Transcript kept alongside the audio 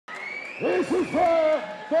This is for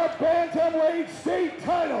the Bantamweight state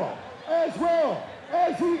title, as well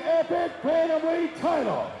as the Epic Bantamweight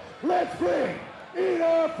title. Let's bring in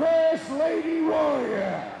our first lady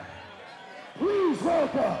warrior. Please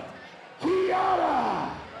welcome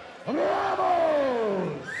Kiara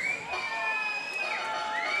Ramos.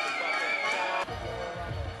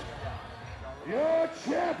 Your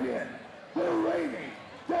champion, the reigning,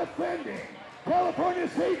 defending California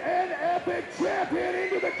State and Epic champion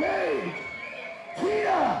into the cage,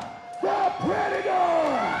 Tina the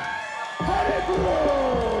Predator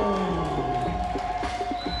Pettigrew.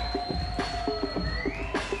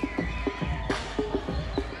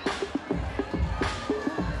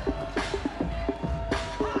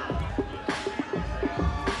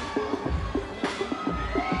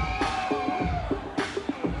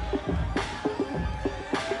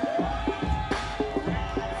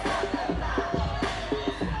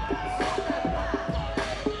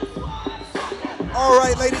 All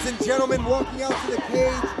right, ladies and gentlemen, walking out to the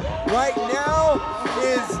cage right now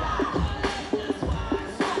is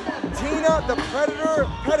Tina the Predator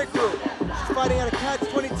Pettigrew. She's fighting at a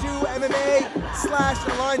Catch-22 MMA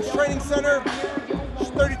 / Alliance Training Center. She's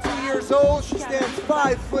 32 years old. She stands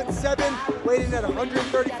 5'7", weighing at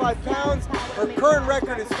 135 pounds. Her current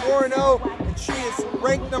record is 4-0, and she is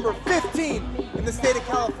ranked number 15 in the state of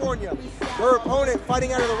California. Her opponent,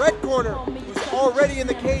 fighting out of the red corner, who's already in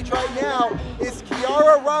the cage right now, is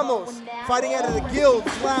Kiara Ramos, fighting out of the Guild /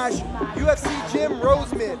 UFC Gym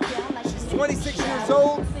Rosemead. She's 26 years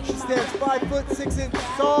old. She stands 5'6"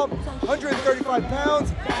 tall, 135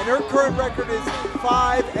 pounds, and her current record is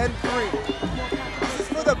 5-3. This is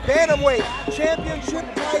for the Bantamweight Championship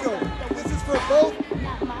title. This is for both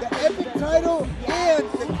the Epic title and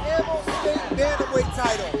the C.A.M.O State Bantamweight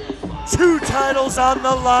title. 2 titles on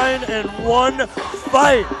the line in 1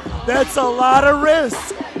 fight. That's a lot of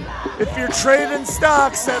risk. If you're trading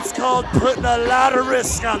stocks, that's called putting a lot of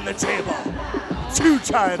risk on the table. 2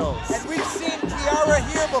 titles. And we've seen Kiara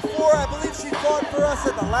here before. I believe she fought for us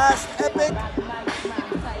at the last Epic.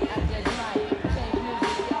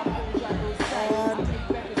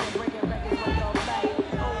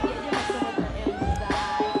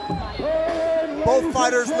 And both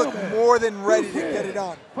fighters look more than ready to get it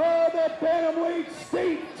on. For the Bantamweight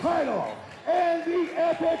state title and the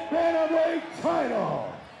Epic Bantamweight title.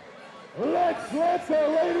 Let's let the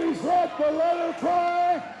ladies let the letter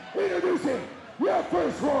fly. Introducing your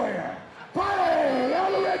first warrior, fighting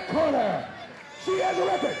out of the red corner. She has a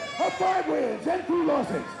record of 5 wins and 3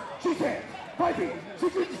 losses. She stands 5 feet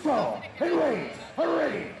 6 inches tall and weighs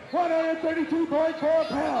already 132.4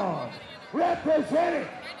 pounds. Representing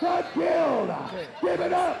the Guild, give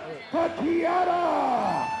it up for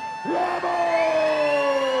Kiara Ramos.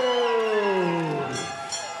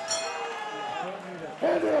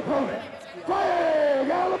 And their opponent,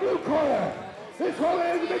 fighting out of the blue corner. This woman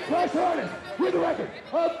is a big flash artist with a record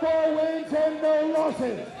of 4 wins and no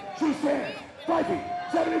losses. She stands 5 feet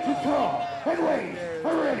 7 inches tall and weighs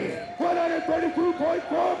already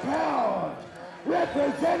 132.4 pounds.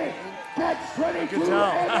 Representing Catch-22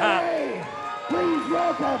 MMA. Please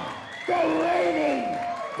welcome the reigning,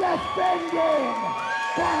 defending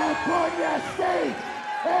California State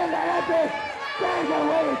and Epic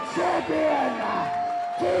Bantamweight champion,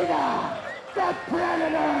 Tina the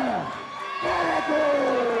Predator Pettigrew.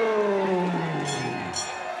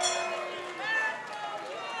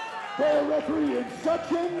 For referee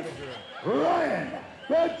instructions, Ryan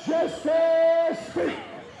the Jester speak.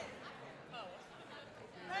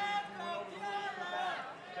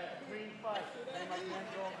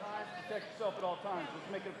 Protect yourself at all times.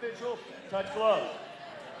 Let's make it official. Touch gloves.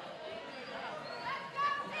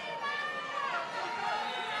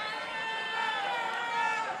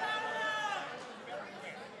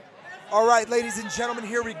 All right, ladies and gentlemen,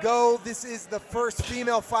 here we go. This is the first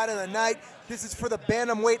female fight of the night. This is for the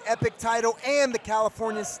Bantamweight Epic title and the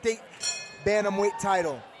California State Bantamweight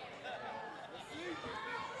title.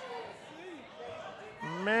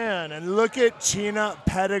 Man, and look at Tina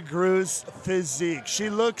Pettigrew's physique. She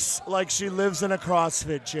looks like she lives in a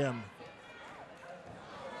CrossFit gym.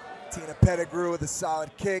 Tina Pettigrew with a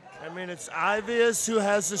solid kick. I mean, it's obvious who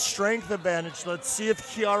has the strength advantage. Let's see if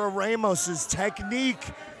Kiara Ramos's technique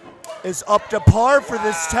is up to par for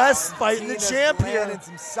this test, fighting the champion. Landing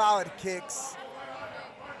some solid kicks.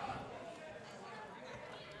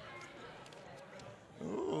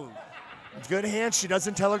 Ooh, good hand. She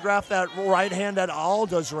doesn't telegraph that right hand at all,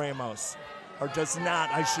 does Ramos? Or does not,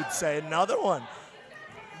 I should say. Another one.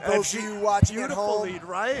 Those of you watching at beautiful home. lead,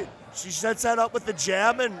 right? She sets that up with the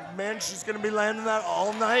jab, and man, she's going to be landing that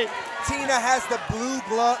all night. Tina has the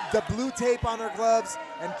blue tape on her gloves,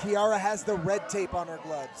 and Kiara has the red tape on her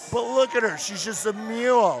gloves. But look at her. She's just a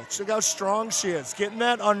mule. Look how strong she is. Getting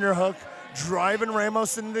that underhook, driving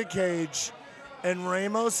Ramos into the cage, and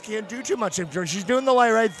Ramos can't do too much. She's doing the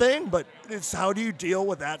right thing, but it's how do you deal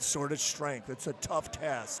with that sort of strength? It's a tough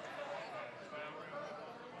task.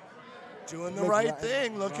 Doing the right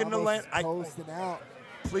thing, looking to land. Posting out.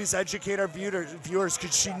 Please educate our viewers.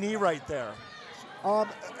 Could she knee right there?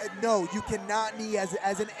 No, you cannot knee.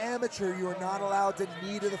 As an amateur, you are not allowed to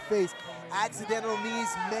knee to the face. Accidental knees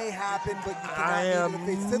may happen, but you cannot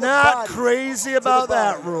knee to the face. I am not crazy about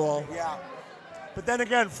that rule. Yeah. But then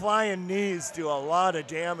again, flying knees do a lot of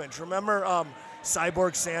damage. Remember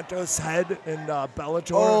Cyborg Santos' head in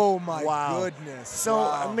Bellator? Oh, my wow. goodness.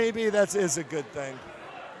 So maybe that is a good thing.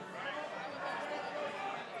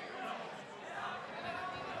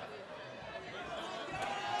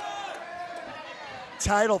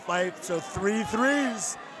 Title fight, so 3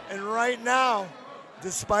 threes. And right now,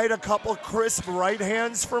 despite a couple crisp right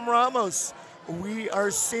hands from Ramos, we are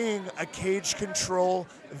seeing a cage control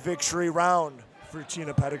victory round for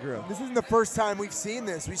Tina Pettigrew. This isn't the first time we've seen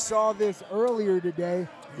this. We saw this earlier today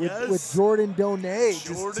with Jordan Donay.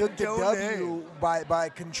 Just took the W by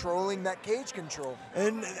controlling that cage control.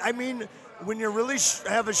 And I mean, when you really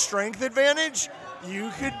have a strength advantage, you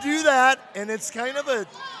could do that, and it's kind of a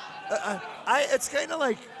it's kind of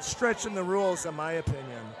like stretching the rules, in my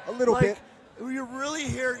opinion. A little bit. You're really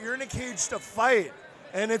here, you're in a cage to fight,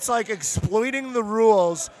 and it's like exploiting the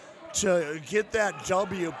rules to get that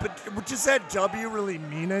W. But does that W really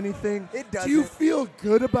mean anything? It doesn't. Do you feel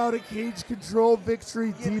good about a cage control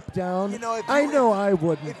victory deep down? I know I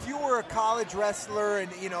wouldn't. If you were a college wrestler and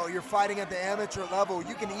you're fighting at the amateur level,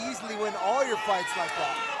 you can easily win all your fights like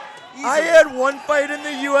that. Easily. I had one fight in the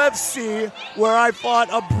UFC where I fought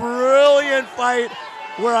a brilliant fight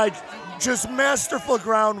where I just masterful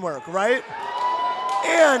groundwork, right?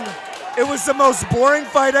 And it was the most boring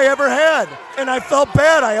fight I ever had. And I felt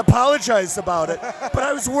bad. I apologized about it. But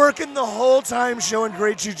I was working the whole time showing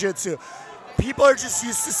great jiu-jitsu. People are just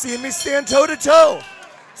used to seeing me stand toe-to-toe.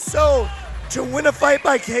 So to win a fight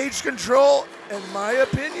by cage control, in my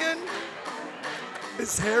opinion,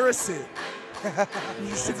 is heresy.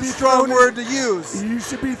 You should be strong word to use. You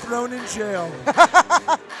should be thrown in jail.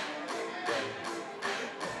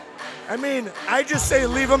 I mean, I just say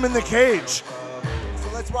leave him in the cage.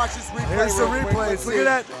 So let's watch this replay. Here's the replays. Look at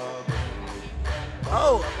that.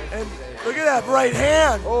 Oh, and look at that right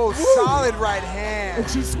hand. Oh, woo. Solid right hand.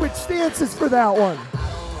 And she switched stances for that one.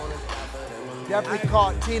 Definitely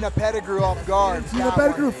caught Tina Pettigrew off guard. Tina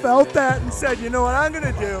Pettigrew felt that and said, you know what I'm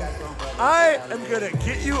going to do? I am going to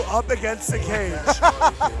get you up against the cage.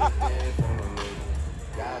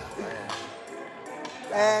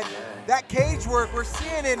 And that cage work we're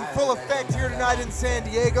seeing in full effect here tonight in San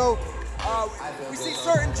Diego. We see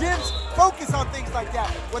certain gyms focus on things like that.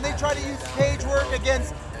 When they try to use cage work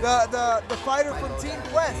against the fighter from Team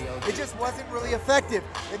Quest, it just wasn't really effective.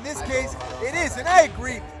 In this case, it is, and I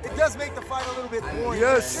agree, it does make the fight a little bit boring.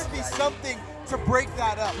 Yes. There should be something to break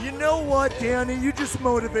that up. You know what, Danny? You just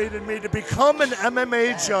motivated me to become an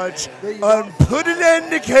MMA judge and put an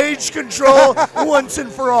end to cage control once and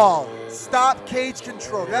for all. Stop cage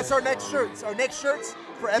control. That's our next shirts. Our next shirts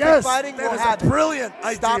for epic fighting will have that is a brilliant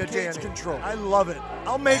idea, Stop cage Danny. control. I love it.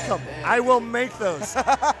 I'll make them. I will make those.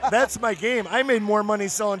 That's my game. I made more money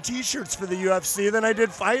selling T-shirts for the UFC than I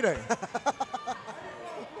did fighting.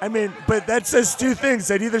 I mean, but that says two things.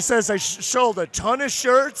 It either says I sold a ton of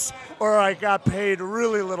shirts or I got paid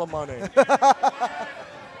really little money.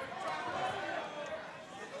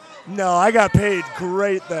 No, I got paid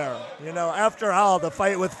great there. You know, after all, the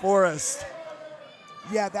fight with Forrest.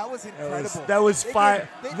 Yeah, that was incredible. That was five.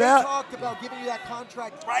 They talked about giving you that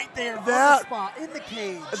contract right there on the spot, in the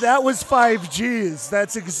cage. That was 5 Gs.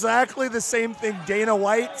 That's exactly the same thing Dana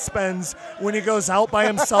White spends when he goes out by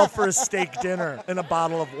himself for a steak dinner and a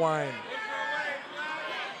bottle of wine.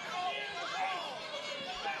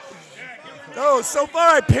 Oh, so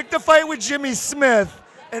far I picked a fight with Jimmy Smith,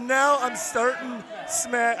 and now I'm starting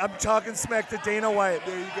smack. I'm talking smack to Dana White.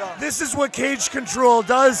 There you go. This is what cage control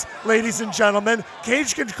does, ladies and gentlemen.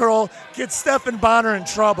 Cage control gets Stephan Bonnar in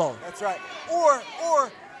trouble. That's right. Or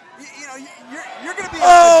you're going to be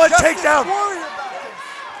a takedown.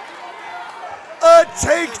 A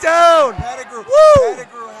takedown. Pettigrew. Woo!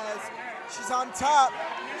 Pettigrew she's on top.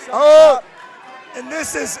 And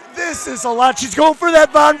this is a lot. She's going for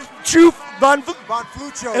that Von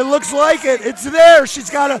Flucho. It looks like it. It's there. She's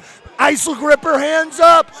got a. ISIL grip her hands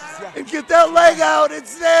up and get that leg out.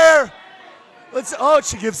 It's there. Oh,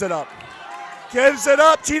 she gives it up. Gives it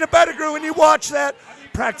up. Tina Pettigrew, when you watch that,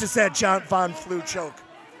 practice that John Von Flue choke.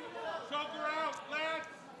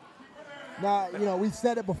 Now, you know, we've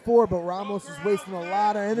said it before, but Ramos is wasting a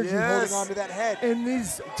lot of energy holding on to that head. And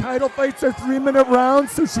these title fights are 3-minute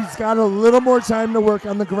rounds, so she's got a little more time to work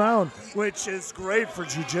on the ground. Which is great for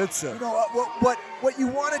jiu-jitsu. You know, what you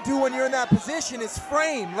want to do when you're in that position is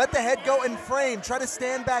frame. Let the head go and frame. Try to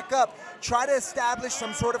stand back up. Try to establish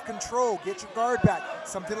some sort of control. Get your guard back.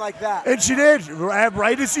 Something like that. And she did.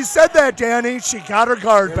 Right as you said that, Danny, she got her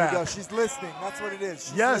guard back. There we go. She's listening. That's what it is.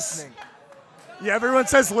 She's listening. Yeah, everyone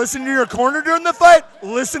says listen to your corner during the fight.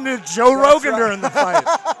 Listen to Joe Rogan during the fight.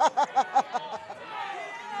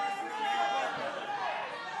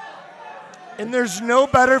 And there's no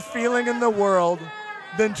better feeling in the world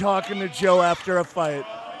than talking to Joe after a fight.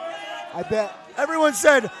 I bet. Everyone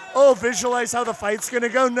said, oh, visualize how the fight's going to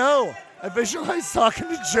go. No, I visualize talking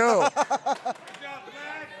to Joe.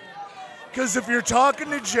 Because if you're talking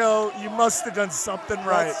to Joe, you must have done something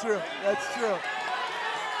right. That's true. That's true.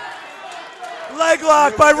 Leg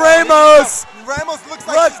lock by Ramos. Ramos looks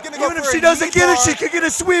like she's going to go even for if she a doesn't knee get it, bar. she could get a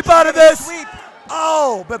sweep out of this. Sweep.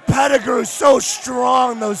 Oh, but Pettigrew's so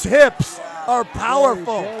strong. Those hips are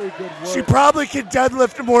powerful. Very good work. She probably could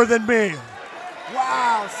deadlift more than me.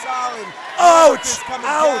 Wow, solid. Ouch,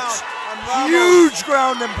 ouch. Huge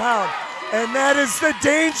ground and pound. And that is the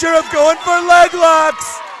danger of going for leg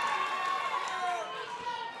locks.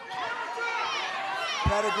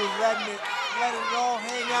 Pettigrew letting it all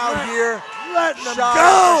hang out here. Letting them Shot go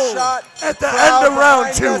after shot. at the end of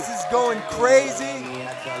round 2. This is going crazy.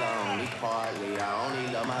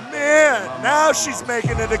 Man, now she's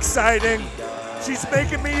making it exciting. She's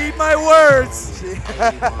making me eat my words.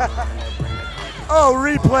 Oh,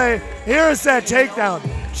 replay. Here's that takedown.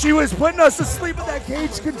 She was putting us to sleep with that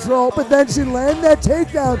cage control, but then she landed that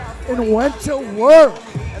takedown and went to work.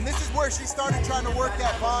 And this is where she started trying to work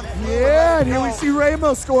that bomb. Yeah, and here we see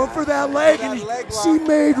Ramos going for that leg, and she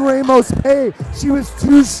made Ramos pay. She was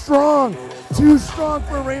too strong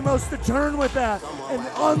for Ramos to turn with that and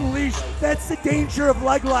unleash. That's the danger of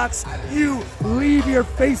leg locks. You leave your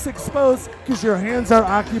face exposed because your hands are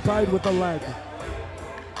occupied with the leg.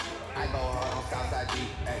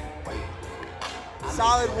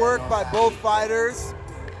 Solid work by both fighters.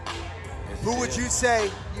 Who would you say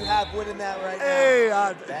you have winning that right now?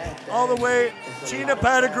 Hey, all the way, Tina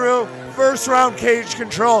Pettigrew, first round cage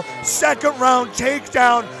control, second round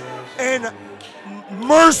takedown, and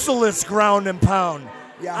merciless ground and pound.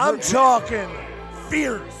 Yeah, I'm talking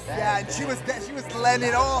fierce. Yeah, and she was letting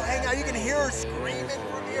it all hang out. You can hear her screaming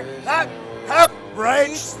from here. Right?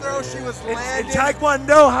 Each throw she was In landing.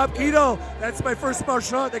 Taekwondo, Hapkido, that's my first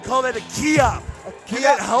martial art. They call that a kiap. And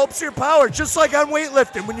that helps your power, just like on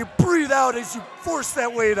weightlifting, when you breathe out as you force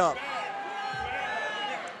that weight up.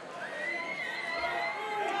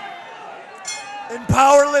 In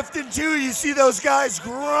powerlifting too, you see those guys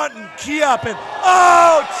grunting, kiaping.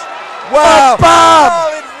 Ouch! Wow! Bob!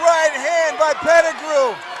 Solid right hand by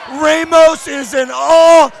Pettigrew. Ramos is in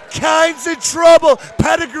all kinds of trouble.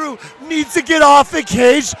 Pettigrew needs to get off the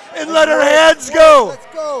cage and let her hands go. Let's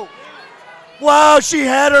go. Wow, she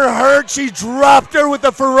had her hurt. She dropped her with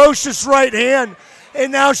a ferocious right hand.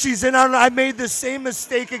 And now she's in on. I made the same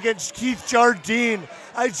mistake against Keith Jardine.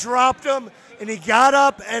 I dropped him, and he got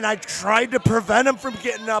up, and I tried to prevent him from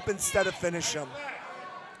getting up instead of finish him.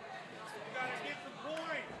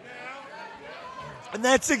 And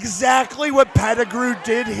that's exactly what Pettigrew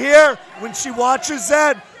did here. When she watches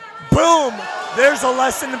that, boom, there's a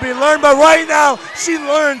lesson to be learned. But right now, she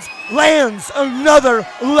lands another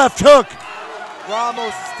left hook.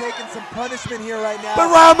 Ramos is taking some punishment here right now. But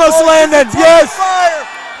Ramos landed, yes. Fire.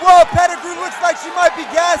 Whoa, Pettigrew looks like she might be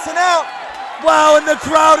gassing out. Wow, and the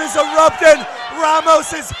crowd is erupting.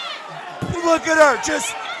 Ramos is, look at her, just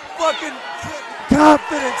fucking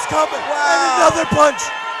confidence coming. Wow. And another punch.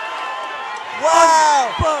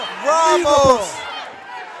 Wow. Ramos.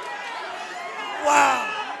 Wow.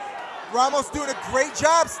 Ramos doing a great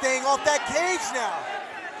job staying off that cage now.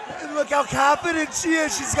 And look how confident she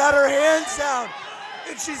is. She's got her hands down.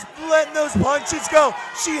 And she's letting those punches go.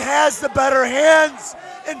 She has the better hands.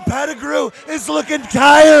 And Pettigrew is looking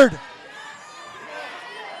tired.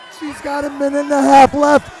 She's got a minute and a half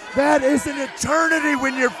left. That is an eternity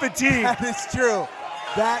when you're fatigued. That is true.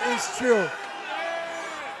 That is true.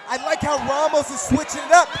 I like how Ramos is switching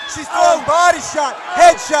it up. She's throwing body shot,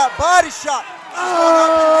 head shot, body shot. She's going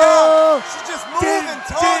up and down. She's just moving,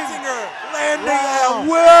 taunting her. Landing at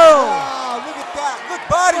will. Wow, look at that. Look,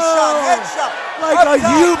 body shot, head shot. Like a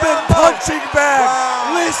human punching bag.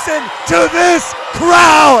 Listen to this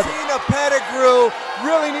crowd. Tina Pettigrew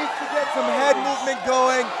really needs to get some head movement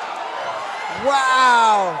going.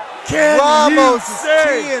 Wow. Can Ramos you is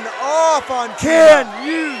say? teeing off on Can Tina.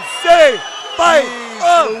 you say fight Jeez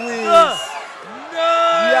of Louise. the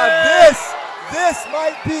night? Yeah, this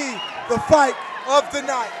might be the fight of the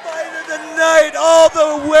night. Fight of the night all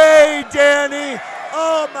the way, Danny.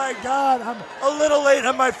 Oh my God, I'm a little late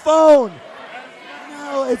on my phone.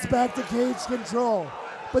 Now it's back to cage control.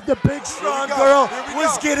 But the big strong go, girl here we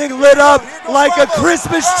was go. getting lit up Here goes like a Ramos.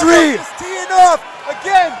 Christmas Ramos tree. is teeing off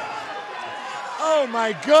again. Oh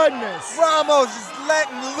my goodness. Ramos is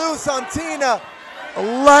letting loose on Tina.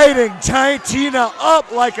 Lighting Tina up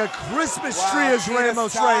like a Christmas tree is Tina's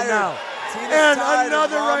Ramos tired. right now. Tina's And tired,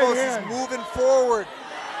 another Ramos right hand. is moving forward.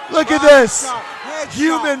 Look at Body this. shot, head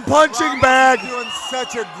Human shot. punching Ramos bag. is doing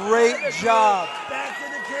such a great job. Back in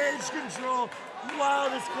the cage control. Wow,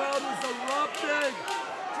 this crowd is erupting.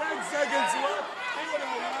 10 seconds left in the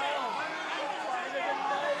round.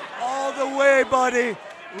 All the way, buddy.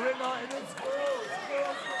 Written on and it's girls.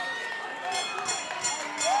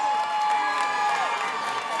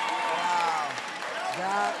 Wow.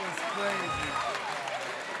 That was crazy.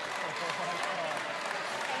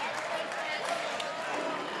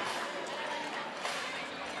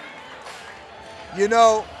 You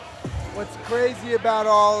know, what's crazy about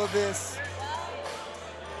all of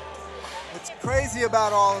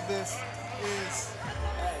this, is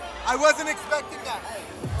I wasn't expecting that.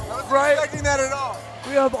 I wasn't expecting that at all.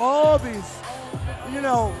 We have all these,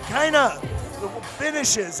 kind of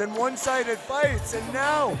finishes and one-sided fights, and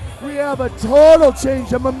now We have a total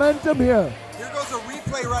change of momentum here. Here goes a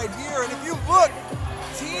replay right here, and if you look,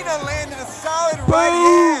 Tina landed a solid right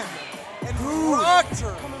hand and rocked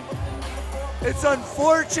her. it's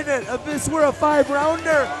unfortunate. If this were a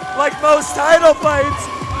 5-rounder, like most title fights,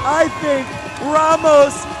 I think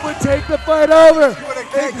Ramos would take the fight over.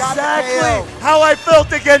 Exactly how I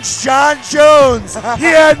felt against John Jones. He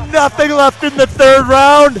had nothing left in the 3rd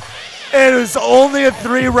round, and it was only a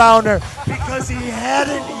 3-rounder because he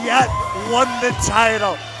hadn't yet won the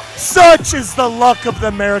title. Such is the luck of the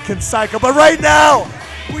American Psycho. But right now,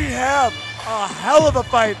 we have a hell of a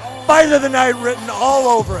fight. Fight of the night written all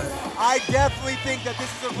over it. I definitely think that this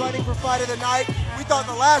is a running for fight of the night. We thought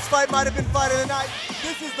the last fight might have been fight of the night.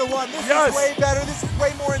 This is the one. This is way better. This is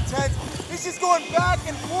way more intense. It's just going back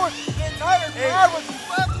and forth. The entire crowd was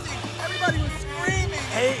erupting. Everybody was screaming.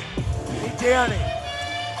 Hey, Danny,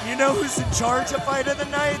 you know who's in charge of Fight of the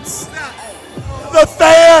Nights? The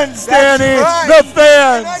fans, Danny. Right. The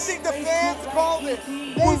fans. And I think the fans called it.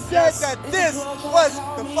 They said that this was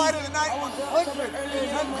the fight of the night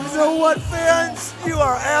 110%. You know what, fans? You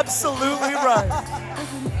are absolutely right.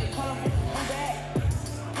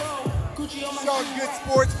 Showing good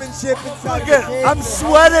sportsmanship inside Look the at, cage. I'm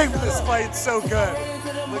sweating. This fight's so good.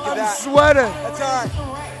 Look at I'm that. sweating. That's all right.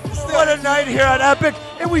 What a night here at Epic,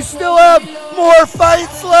 and we still have more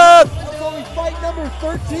fights left. That's only fight number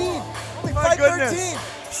 13. Only My fight goodness. 13.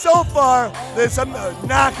 So far, there's some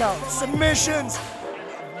knockouts, submissions.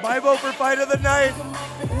 My vote for fight of the night,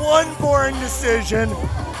 one boring decision.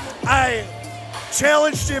 I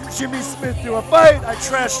challenged Jimmy Smith to a fight. I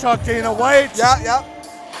trash talked Dana White. Yeah.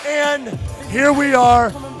 And here we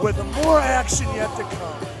are with more action yet to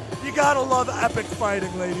come. You gotta love epic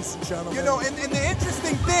fighting, ladies and gentlemen. You know, and the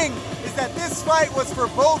interesting thing is that this fight was for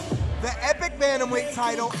both the Epic Bantamweight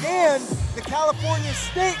title and the California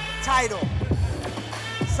State title.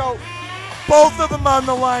 So, both of them on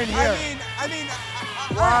the line here. I mean,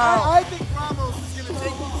 Wow. I think Ramos is going to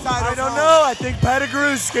take these titles. I don't know. I think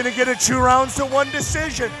Pettigrew's going to get a 2 rounds to 1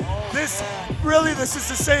 decision. This is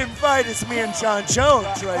the same fight as me and John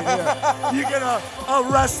Jones right here. You get a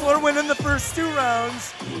wrestler winning the first 2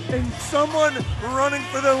 rounds and someone running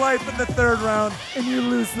for their life in the 3rd round, and you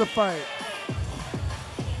lose the fight.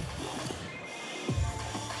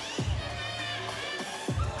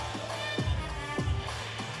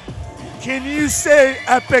 Can you say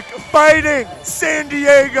epic fighting, San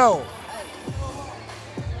Diego?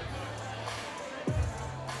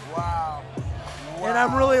 Wow. And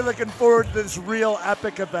I'm really looking forward to this real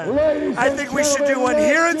epic event. Ladies I and think we should do gentlemen, one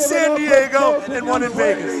here in let's San give it up for Diego both and of one in these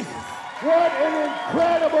Vegas. ladies. What an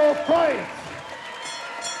incredible fight!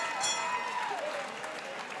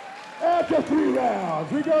 After 3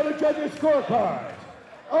 rounds, we go to judges' scorecards.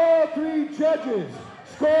 All 3 judges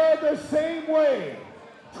scored the same way,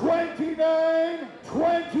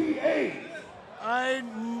 29-28.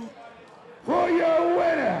 For your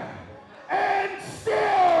winner, and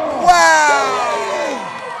still,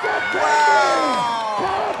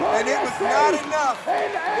 And it was not enough.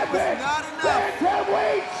 It was not enough.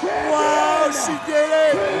 Bantamweight champion. Wow, she did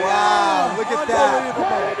it. Wow, look at that. Look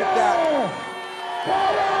at that.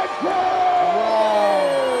 Wow.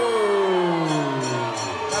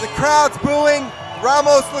 Now the crowd's booing.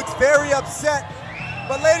 Ramos looks very upset.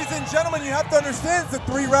 But ladies and gentlemen, you have to understand it's a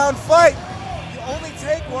 3-round fight. You only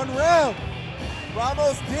take 1 round.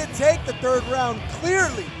 Ramos did take the 3rd round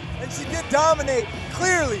clearly, and she did dominate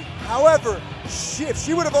clearly. However, if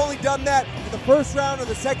she would have only done that in the 1st round or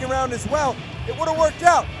the 2nd round as well, it would have worked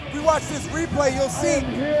out. If we watch this replay, you'll see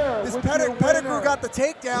this Pettigrew got the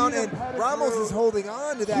takedown, and Ramos is holding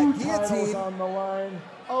on to that guillotine. On the line,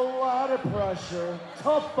 a lot of pressure,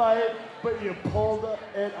 tough fight, but you pulled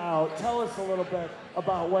it out. Tell us a little bit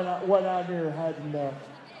about what on your head in there.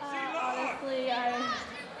 Honestly, I'm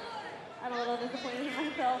a little disappointed in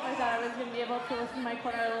myself. I thought I was going to be able to listen to my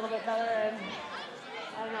corner a little bit better, and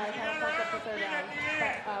I don't know, I kind of fucked up the 3rd round.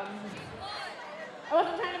 But I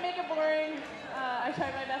wasn't trying to make it boring. I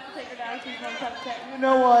tried my best to take her down. She's 1 tough kick. You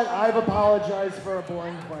know what? I've apologized for a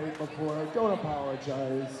boring fight before. Don't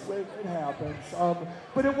apologize. It happens.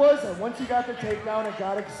 But it wasn't. Once you got the takedown, it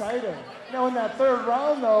got exciting. Now in that 3rd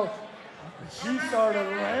round, though, she started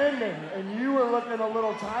landing, and you were looking a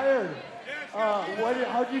little tired.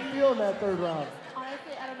 How did you feel in that 3rd round?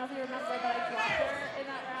 Honestly, I don't know if you remember, but I dropped her in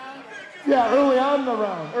that round. Yeah, early on in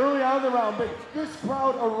the round. But this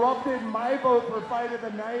crowd erupted my vote for fight of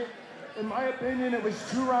the night. In my opinion, it was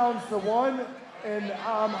 2 rounds to 1. And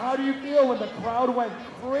how do you feel when the crowd went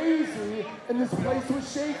crazy and this place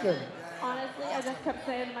was shaking? Honestly, I just kept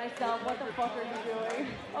saying to myself, what the fuck are you doing?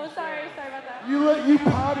 Oh, sorry about that. You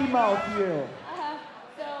potty mouth you.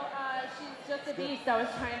 So she's just a beast. I was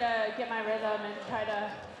trying to get my rhythm and try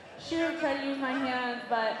to shoot, try to use my hands,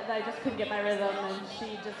 but I just couldn't get my rhythm, and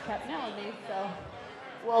she just kept nailing me, so.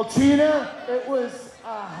 Well, Tina, it was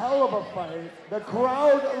a hell of a fight. The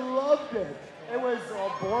crowd loved it. It was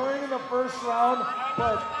boring in the 1st round,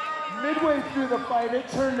 but midway through the fight, it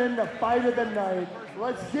turned into fight of the night.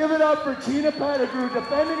 Let's give it up for Tina Pettigrew,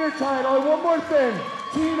 defending her title. And one more thing,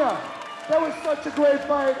 Tina, that was such a great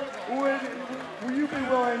fight. Will you be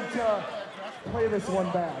willing to play this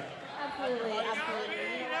one back? Absolutely. Honestly,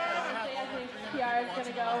 I think Kiara's going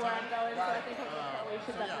to go where I'm going, so I think we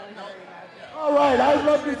should definitely have a rematch. All right, I'd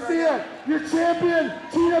love to see it. Your champion,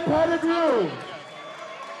 Tina Pettigrew.